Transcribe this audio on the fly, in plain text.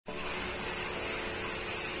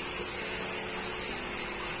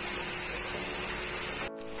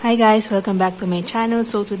Hi guys, welcome back to my channel.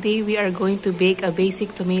 So today we are going to bake a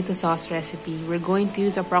basic tomato sauce recipe. We're going to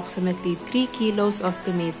use approximately 3 kilos of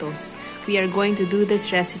tomatoes. We are going to do this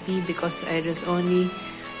recipe because I just only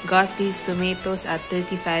got these tomatoes at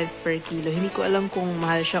 35 per kilo. Hindi ko alam kung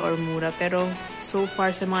mahal siya or mura, pero so far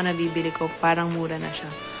sa mga nabibili ko, parang mura na siya.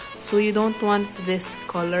 So you don't want this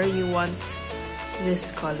color, you want this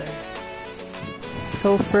color.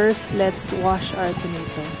 So first, let's wash our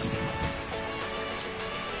tomatoes.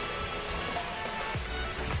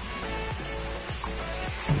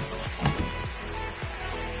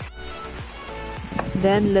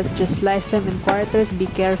 Then, let's just slice them in quarters. Be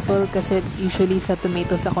careful kasi usually sa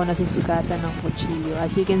tomatoes ako nasusugatan ng kutsilyo.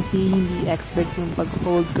 As you can see, hindi expert yung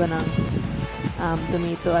pag-hold ko ng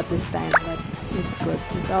tomato at this time. But it's good.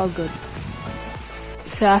 It's all good.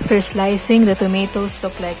 So after slicing, the tomatoes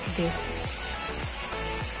look like this.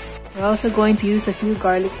 We're also going to use a few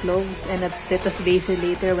garlic cloves and a bit of basil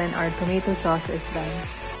later when our tomato sauce is done.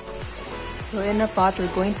 So in a pot, we're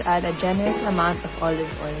going to add a generous amount of olive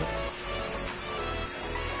oil.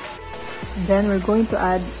 Then we're going to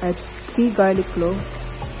add our 3 garlic cloves.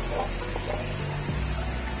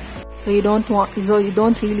 So you don't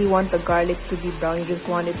really want the garlic to be brown, you just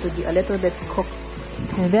want it to be a little bit cooked.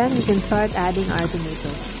 And then we can start adding our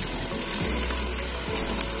tomatoes.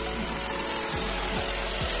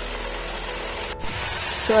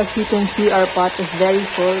 So as you can see, our pot is very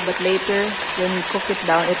full, but later when we cook it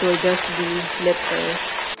down, it will just be little.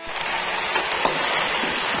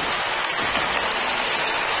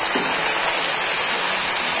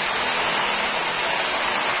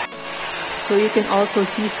 So you can also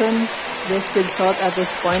season this with salt at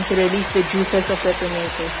this point to release the juices of the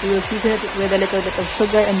tomatoes. You will season it with a little bit of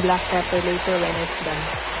sugar and black pepper later when it's done.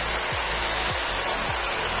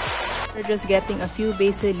 We're just getting a few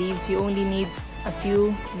basil leaves. You only need a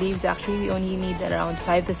few leaves actually. We only need around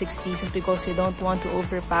 5 to 6 pieces because we don't want to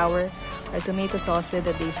overpower our tomato sauce with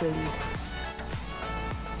the basil leaves.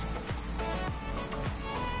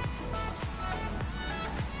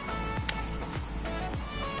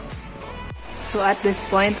 So at this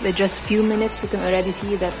point, with just few minutes, we can already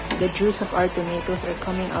see that the juice of our tomatoes are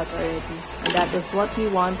coming out already. And that is what we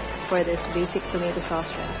want for this basic tomato sauce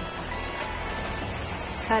recipe.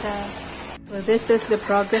 Ta-da! So this is the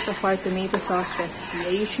progress of our tomato sauce recipe.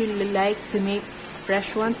 I usually like to make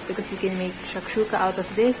fresh ones because you can make shakshouka out of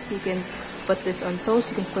this. You can put this on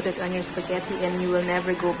toast, you can put it on your spaghetti, and you will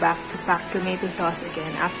never go back to pack tomato sauce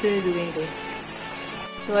again after doing this.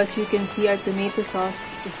 So as you can see, our tomato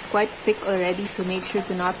sauce is quite thick already, so make sure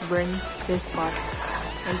to not burn this pot.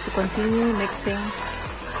 And to continue mixing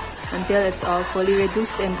until it's all fully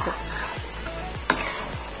reduced and cooked.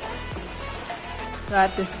 So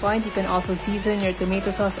at this point, you can also season your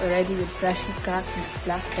tomato sauce already with freshly cracked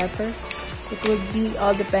black pepper. It will be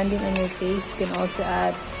all depending on your taste. You can also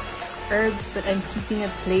add herbs, but I'm keeping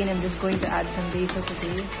it plain. I'm just going to add some basil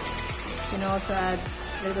today. You can also add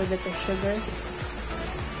a little bit of sugar.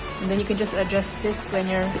 And then you can just adjust this when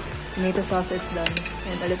your tomato sauce is done,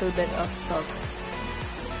 and a little bit of salt.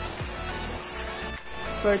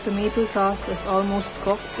 So our tomato sauce is almost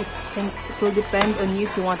cooked. It will depend on you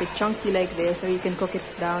if you want it chunky like this, or you can cook it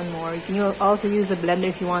down more. You can also use a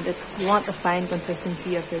blender if you want it. You want a fine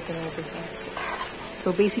consistency of your tomato sauce.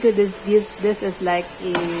 So basically, this is like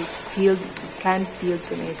a canned peeled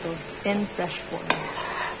tomatoes in fresh form.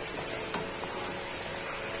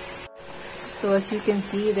 So as you can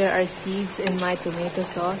see, there are seeds in my tomato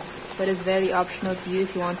sauce, but it's very optional to you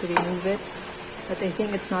if you want to remove it. But I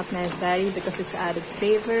think it's not necessary because it's added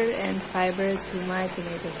flavor and fiber to my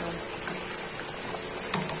tomato sauce.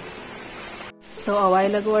 So a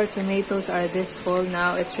while ago, our tomatoes are this full.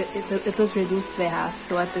 Now it was reduced by half.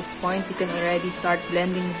 So at this point, you can already start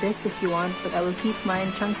blending this if you want, but I will keep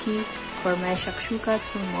mine chunky for my shakshouka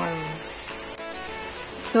tomorrow.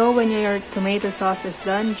 So when your tomato sauce is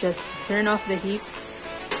done, just turn off the heat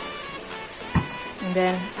and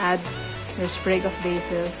then add your sprig of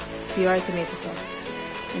basil to your tomato sauce.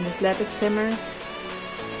 And just let it simmer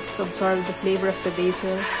to absorb the flavor of the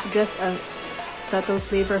basil. Just a subtle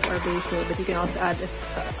flavor of our basil, but you can also add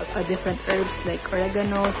a different herbs like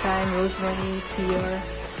oregano, thyme, rosemary to your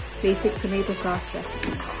basic tomato sauce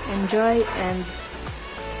recipe. Enjoy and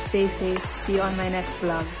stay safe. See you on my next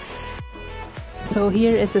vlog. So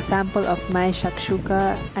here is a sample of my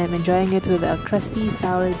shakshouka. I'm enjoying it with a crusty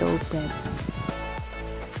sourdough bread.